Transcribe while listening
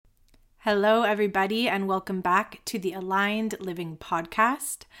Hello, everybody, and welcome back to the Aligned Living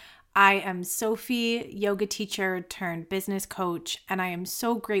Podcast. I am Sophie, yoga teacher turned business coach, and I am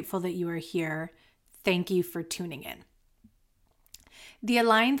so grateful that you are here. Thank you for tuning in. The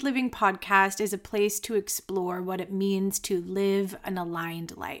Aligned Living Podcast is a place to explore what it means to live an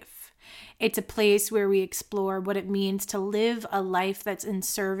aligned life. It's a place where we explore what it means to live a life that's in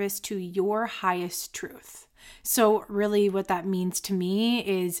service to your highest truth. So really what that means to me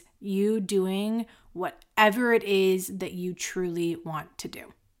is you doing whatever it is that you truly want to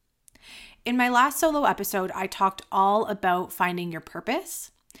do. In my last solo episode, I talked all about finding your purpose.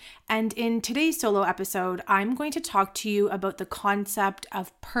 And in today's solo episode, I'm going to talk to you about the concept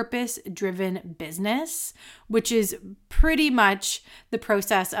of purpose-driven business, which is pretty much the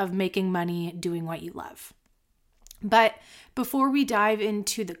process of making money doing what you love. But before we dive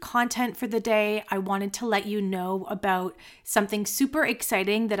into the content for the day, I wanted to let you know about something super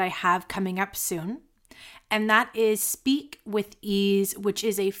exciting that I have coming up soon. And that is Speak with Ease, which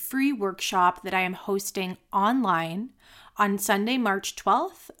is a free workshop that I am hosting online on Sunday, March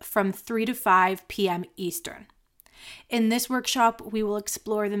 12th from 3 to 5 p.m. Eastern. In this workshop, we will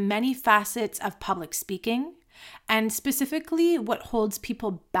explore the many facets of public speaking, and specifically what holds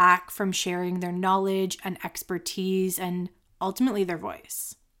people back from sharing their knowledge and expertise and ultimately their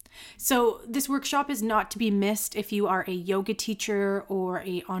voice. So this workshop is not to be missed if you are a yoga teacher or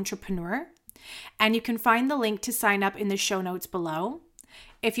an entrepreneur, and you can find the link to sign up in the show notes below.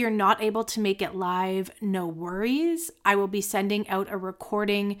 If you're not able to make it live, no worries. I will be sending out a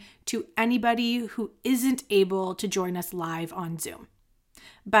recording to anybody who isn't able to join us live on Zoom.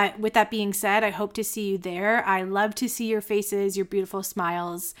 But with that being said, I hope to see you there. I love to see your faces, your beautiful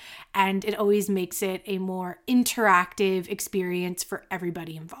smiles, and it always makes it a more interactive experience for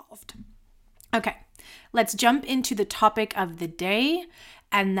everybody involved. Okay, let's jump into the topic of the day,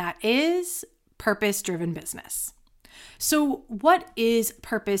 and that is purpose-driven business. So what is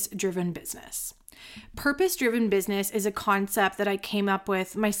purpose-driven business? Purpose-driven business is a concept that I came up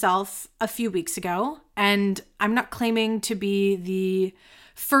with myself a few weeks ago, and I'm not claiming to be the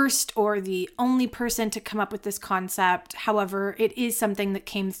first or the only person to come up with this concept. However, it is something that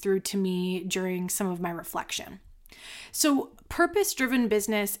came through to me during some of my reflection. So purpose-driven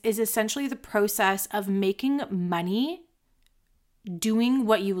business is essentially the process of making money doing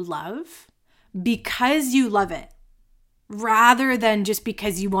what you love because you love it, rather than just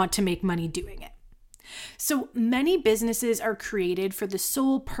because you want to make money doing it. So many businesses are created for the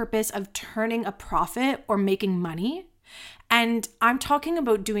sole purpose of turning a profit or making money. And I'm talking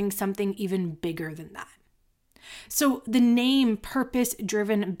about doing something even bigger than that. So the name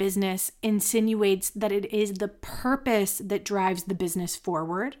purpose-driven business insinuates that it is the purpose that drives the business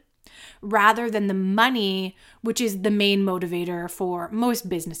forward, rather than the money, which is the main motivator for most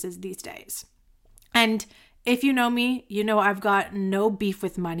businesses these days. And if you know me, you know I've got no beef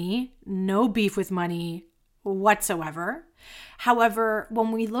with money whatsoever. However,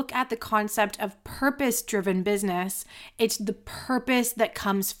 when we look at the concept of purpose-driven business, it's the purpose that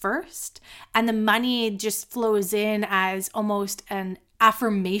comes first, and the money just flows in as almost an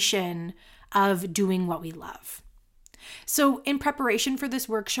affirmation of doing what we love. So in preparation for this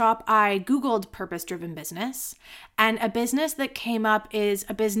workshop, I Googled purpose-driven business, and a business that came up is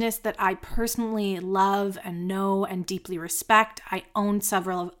a business that I personally love and know and deeply respect. I own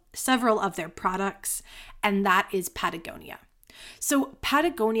several of their products, and that is Patagonia. So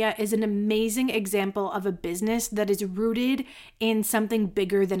Patagonia is an amazing example of a business that is rooted in something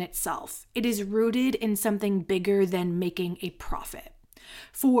bigger than itself. It is rooted in something bigger than making a profit.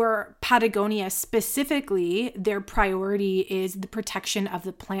 For Patagonia specifically, their priority is the protection of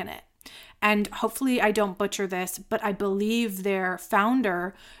the planet. And hopefully I don't butcher this, but I believe their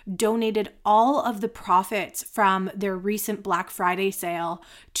founder donated all of the profits from their recent Black Friday sale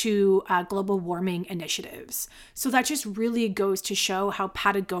to global warming initiatives. So that just really goes to show how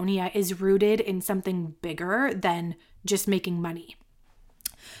Patagonia is rooted in something bigger than just making money.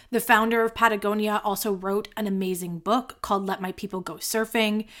 The founder of Patagonia also wrote an amazing book called Let My People Go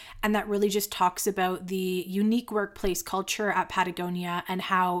Surfing, and that really just talks about the unique workplace culture at Patagonia and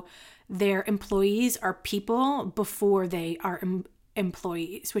how their employees are people before they are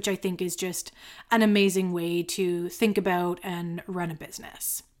employees, which I think is just an amazing way to think about and run a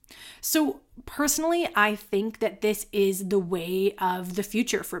business. So personally, I think that this is the way of the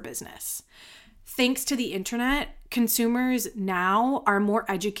future for business. Thanks to the internet, consumers now are more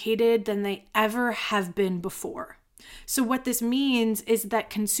educated than they ever have been before. So what this means is that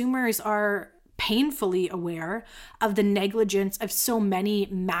consumers are painfully aware of the negligence of so many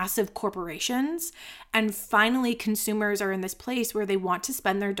massive corporations. And finally, consumers are in this place where they want to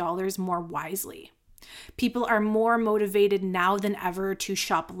spend their dollars more wisely. People are more motivated now than ever to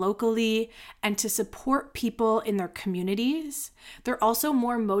shop locally and to support people in their communities. They're also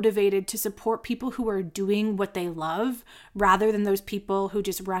more motivated to support people who are doing what they love rather than those people who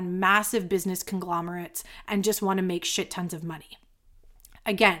just run massive business conglomerates and just want to make shit tons of money.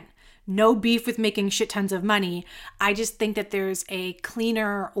 Again, no beef with making shit tons of money. I just think that there's a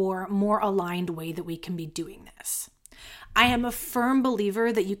cleaner or more aligned way that we can be doing this. I am a firm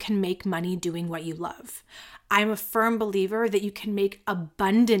believer that you can make money doing what you love. I'm a firm believer that you can make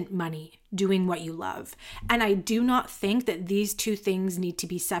abundant money doing what you love. And I do not think that these two things need to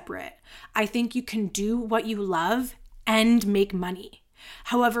be separate. I think you can do what you love and make money.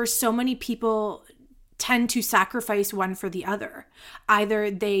 However, so many people tend to sacrifice one for the other. Either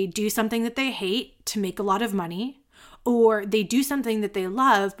they do something that they hate to make a lot of money, or they do something that they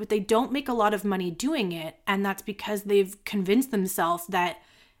love, but they don't make a lot of money doing it. And that's because they've convinced themselves that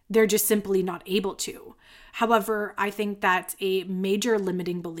they're just simply not able to. However, I think that's a major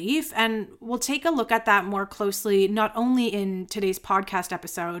limiting belief, and we'll take a look at that more closely, not only in today's podcast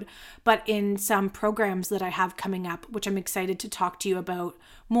episode, but in some programs that I have coming up, which I'm excited to talk to you about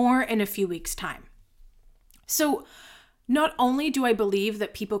more in a few weeks' time. So not only do I believe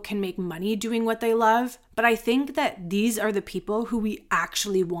that people can make money doing what they love, but I think that these are the people who we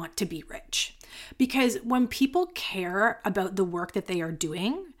actually want to be rich. Because when people care about the work that they are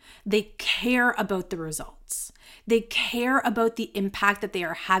doing, they care about the results. They care about the impact that they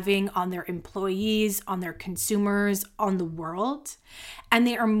are having on their employees, on their consumers, on the world. And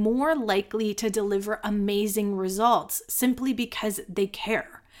they are more likely to deliver amazing results simply because they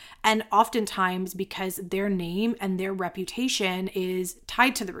care. And oftentimes because their name and their reputation is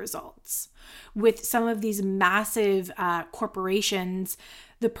tied to the results. With some of these massive corporations,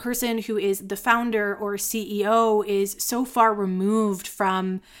 the person who is the founder or CEO is so far removed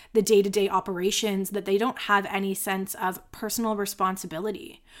from the day-to-day operations that they don't have any sense of personal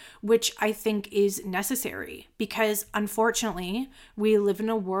responsibility, which I think is necessary because unfortunately, we live in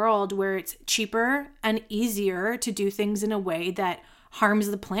a world where it's cheaper and easier to do things in a way that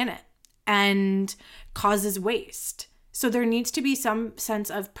harms the planet and causes waste. So there needs to be some sense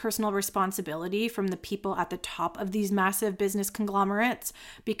of personal responsibility from the people at the top of these massive business conglomerates,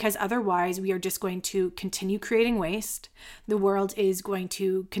 because otherwise we are just going to continue creating waste. The world is going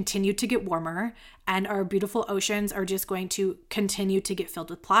to continue to get warmer, and our beautiful oceans are just going to continue to get filled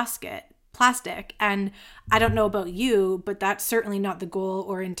with plastic. And I don't know about you, but that's certainly not the goal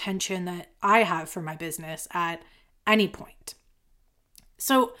or intention that I have for my business at any point.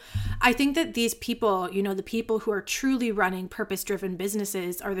 So I think that these people, the people who are truly running purpose-driven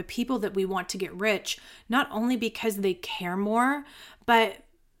businesses are the people that we want to get rich, not only because they care more, but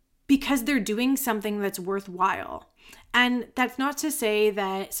because they're doing something that's worthwhile. And that's not to say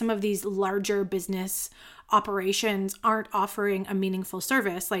that some of these larger business operations aren't offering a meaningful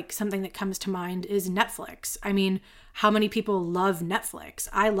service. Like something that comes to mind is Netflix. I mean, how many people love Netflix?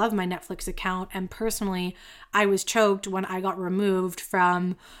 I love my Netflix account, and personally, I was choked when I got removed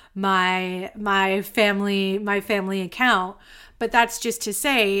from my family account. But that's just to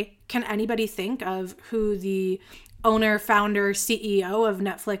say, can anybody think of who the owner, founder, CEO of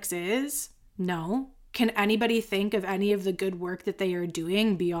Netflix is? No. Can anybody think of any of the good work that they are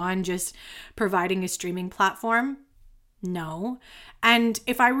doing beyond just providing a streaming platform? No. And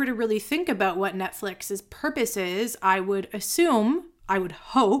if I were to really think about what Netflix's purpose is, I would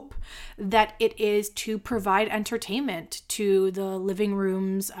hope that it is to provide entertainment to the living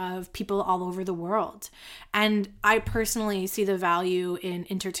rooms of people all over the world. And I personally see the value in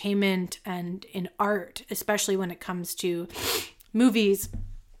entertainment and in art, especially when it comes to movies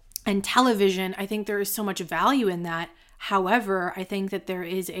and television. I think there is so much value in that. However, I think that there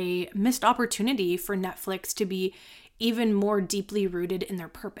is a missed opportunity for Netflix to be even more deeply rooted in their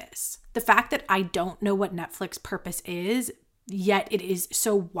purpose. The fact that I don't know what Netflix purpose is, yet it is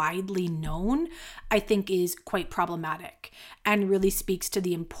so widely known, I think is quite problematic and really speaks to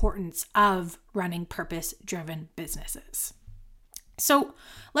the importance of running purpose-driven businesses. So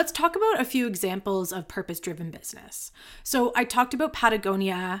let's talk about a few examples of purpose-driven business. So I talked about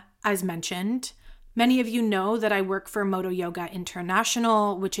Patagonia, as mentioned. Many of you know that I work for Moto Yoga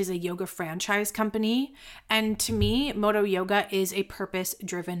International, which is a yoga franchise company. And to me, Moto Yoga is a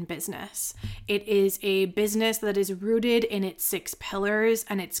purpose-driven business. It is a business that is rooted in its 6 pillars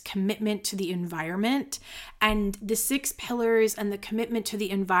and its commitment to the environment. And the 6 pillars and the commitment to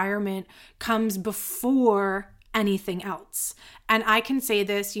the environment comes before anything else. And I can say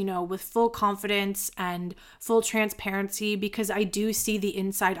this, with full confidence and full transparency, because I do see the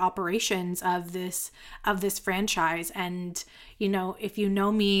inside operations of this franchise. And, if you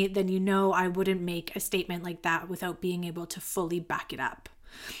know me, then I wouldn't make a statement like that without being able to fully back it up.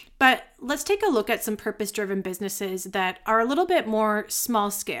 But let's take a look at some purpose-driven businesses that are a little bit more small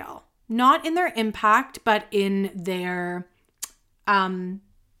scale, not in their impact, but in their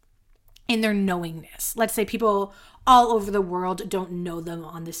knowingness. Let's say people all over the world don't know them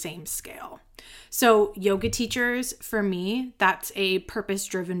on the same scale. So yoga teachers, for me, that's a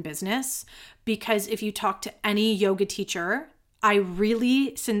purpose-driven business, because if you talk to any yoga teacher, I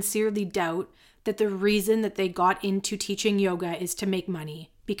really sincerely doubt that the reason that they got into teaching yoga is to make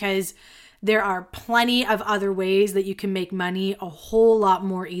money, because there are plenty of other ways that you can make money a whole lot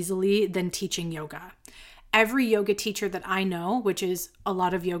more easily than teaching yoga. Every yoga teacher that I know, which is a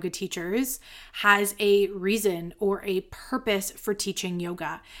lot of yoga teachers, has a reason or a purpose for teaching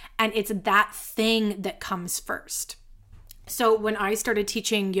yoga. And it's that thing that comes first. So when I started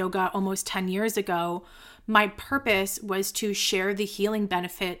teaching yoga almost 10 years ago, my purpose was to share the healing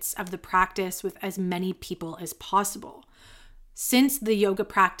benefits of the practice with as many people as possible. Since the yoga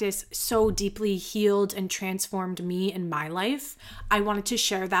practice so deeply healed and transformed me in my life, I wanted to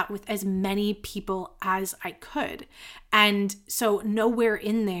share that with as many people as I could. And so nowhere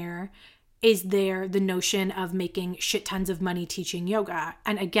in there is there the notion of making shit tons of money teaching yoga.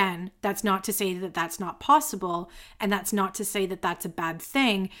 And again, that's not to say that that's not possible. And that's not to say that that's a bad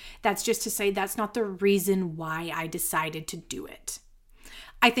thing. That's just to say that's not the reason why I decided to do it.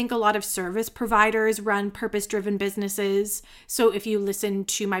 I think a lot of service providers run purpose-driven businesses. So if you listen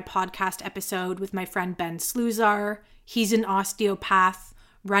to my podcast episode with my friend Ben Sluzar, he's an osteopath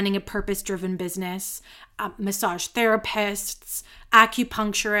running a purpose-driven business. Massage therapists,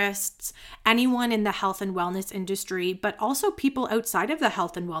 acupuncturists, anyone in the health and wellness industry, but also people outside of the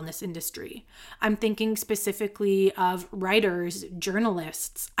health and wellness industry. I'm thinking specifically of writers,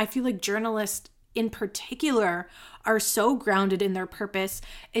 journalists. I feel like journalists in particular are so grounded in their purpose,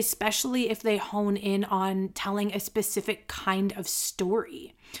 especially if they hone in on telling a specific kind of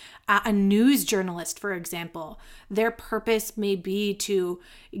story. A news journalist, for example, their purpose may be to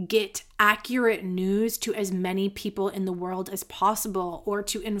get accurate news to as many people in the world as possible, or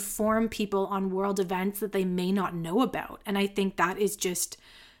to inform people on world events that they may not know about. And I think that is just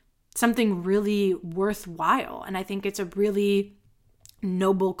something really worthwhile. And I think it's a really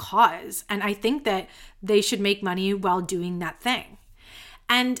noble cause. And I think that they should make money while doing that thing.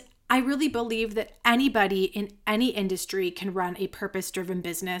 And I really believe that anybody in any industry can run a purpose-driven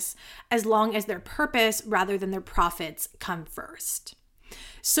business as long as their purpose rather than their profits come first.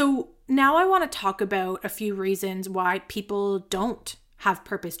 So now I want to talk about a few reasons why people don't have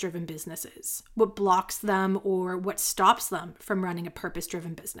purpose-driven businesses, what blocks them or what stops them from running a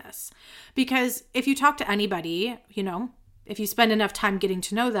purpose-driven business. Because if you talk to anybody, if you spend enough time getting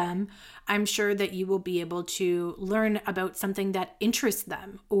to know them, I'm sure that you will be able to learn about something that interests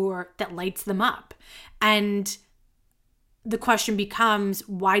them or that lights them up. And the question becomes,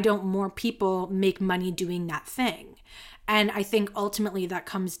 why don't more people make money doing that thing? And I think ultimately that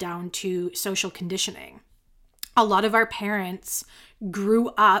comes down to social conditioning. A lot of our parents grew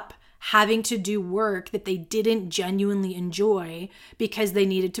up having to do work that they didn't genuinely enjoy because they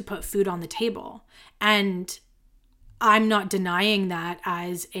needed to put food on the table. And I'm not denying that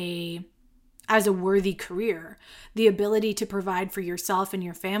as a worthy career. The ability to provide for yourself and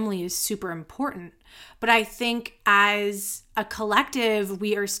your family is super important. But I think as a collective,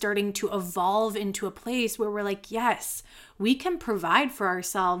 we are starting to evolve into a place where we're like, yes, we can provide for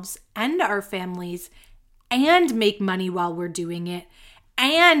ourselves and our families and make money while we're doing it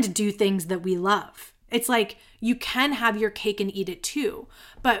and do things that we love. It's like you can have your cake and eat it too.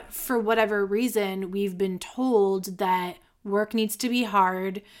 But for whatever reason, we've been told that work needs to be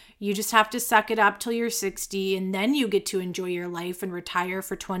hard. You just have to suck it up till you're 60 and then you get to enjoy your life and retire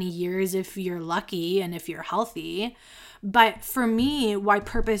for 20 years if you're lucky and if you're healthy. But for me, why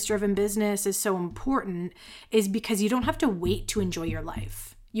purpose-driven business is so important is because you don't have to wait to enjoy your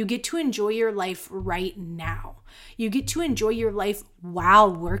life. You get to enjoy your life right now. You get to enjoy your life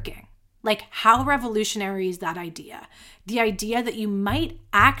while working. Like, how revolutionary is that idea? The idea that you might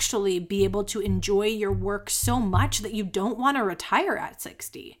actually be able to enjoy your work so much that you don't want to retire at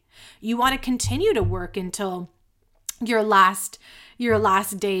 60. You want to continue to work until your last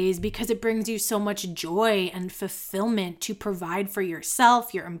days because it brings you so much joy and fulfillment to provide for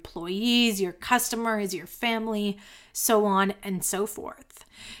yourself, your employees, your customers, your family, so on and so forth.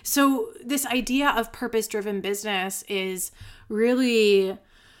 So this idea of purpose-driven business is really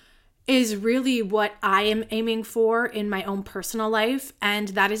is really what I am aiming for in my own personal life. And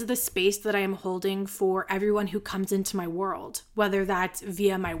that is the space that I am holding for everyone who comes into my world, whether that's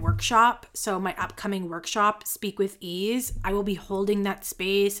via my workshop. So my upcoming workshop, Speak with Ease, I will be holding that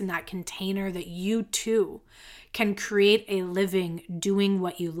space and that container that you too can create a living doing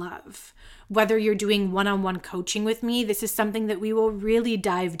what you love. Whether you're doing one-on-one coaching with me, this is something that we will really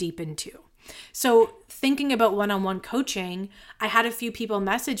dive deep into. So thinking about one-on-one coaching, I had a few people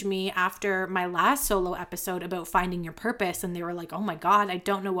message me after my last solo episode about finding your purpose, and they were like, oh my God, I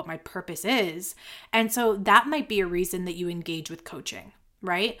don't know what my purpose is. And so that might be a reason that you engage with coaching,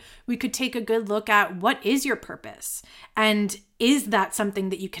 right? We could take a good look at what is your purpose, and is that something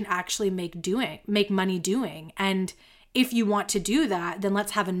that you can actually make money doing? And if you want to do that, then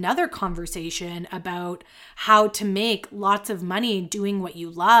let's have another conversation about how to make lots of money doing what you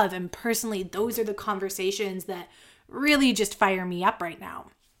love. And personally, those are the conversations that really just fire me up right now.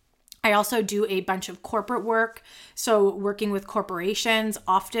 I also do a bunch of corporate work. So working with corporations,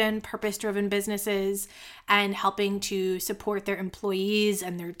 often purpose-driven businesses, and helping to support their employees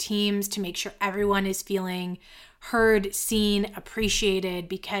and their teams to make sure everyone is feeling heard, seen, appreciated,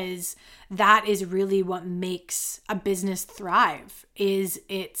 because that is really what makes a business thrive, is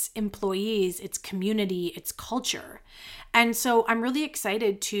its employees, its community, its culture. And so I'm really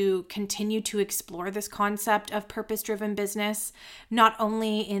excited to continue to explore this concept of purpose-driven business, not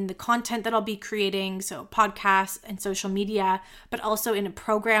only in the content that I'll be creating, so podcasts and social media, but also in a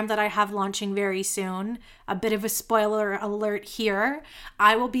program that I have launching very soon. A bit of a spoiler alert here.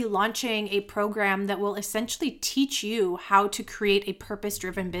 I will be launching a program that will essentially teach you how to create a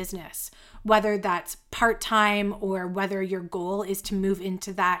purpose-driven business, whether that's part-time or whether your goal is to move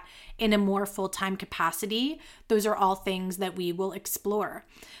into that in a more full-time capacity. Those are all things that we will explore.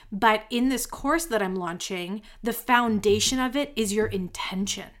 But in this course that I'm launching, the foundation of it is your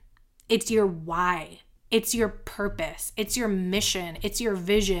intention. It's your why. It's your purpose. It's your mission. It's your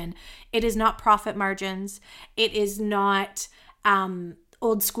vision. It is not profit margins. It is not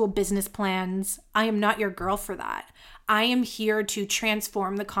old school business plans. I am not your girl for that. I am here to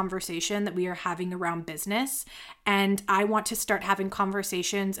transform the conversation that we are having around business. And I want to start having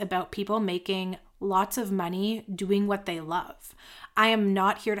conversations about people making lots of money doing what they love. I am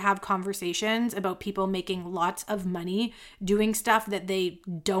not here to have conversations about people making lots of money doing stuff that they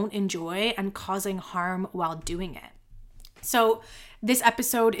don't enjoy and causing harm while doing it. So this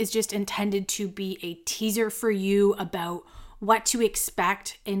episode is just intended to be a teaser for you about what to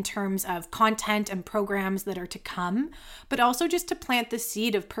expect in terms of content and programs that are to come, but also just to plant the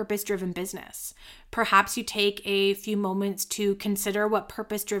seed of purpose-driven business. Perhaps you take a few moments to consider what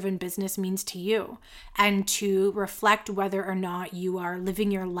purpose-driven business means to you and to reflect whether or not you are living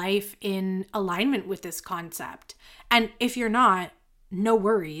your life in alignment with this concept. And if you're not, no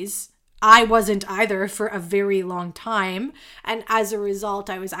worries. I wasn't either for a very long time. And as a result,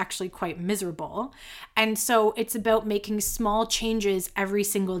 I was actually quite miserable. And so it's about making small changes every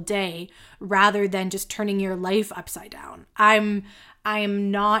single day rather than just turning your life upside down. I am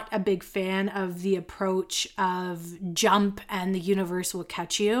not a big fan of the approach of jump and the universe will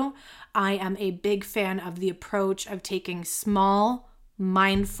catch you. I am a big fan of the approach of taking small,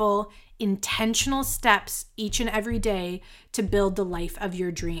 mindful, intentional steps each and every day to build the life of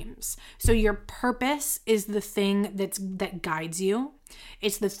your dreams. So your purpose is the thing that guides you.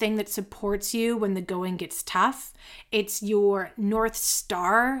 It's the thing that supports you when the going gets tough. It's your North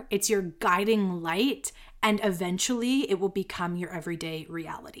Star. It's your guiding light. And eventually it will become your everyday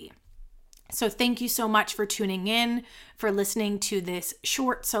reality. So thank you so much for tuning in, for listening to this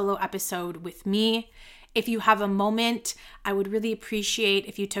short solo episode with me. If you have a moment, I would really appreciate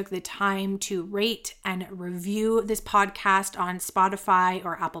if you took the time to rate and review this podcast on Spotify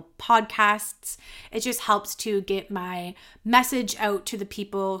or Apple Podcasts. It just helps to get my message out to the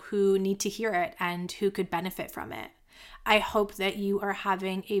people who need to hear it and who could benefit from it. I hope that you are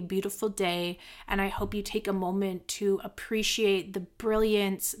having a beautiful day, and I hope you take a moment to appreciate the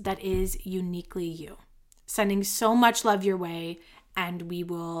brilliance that is uniquely you. Sending so much love your way, and we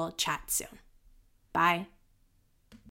will chat soon. Bye.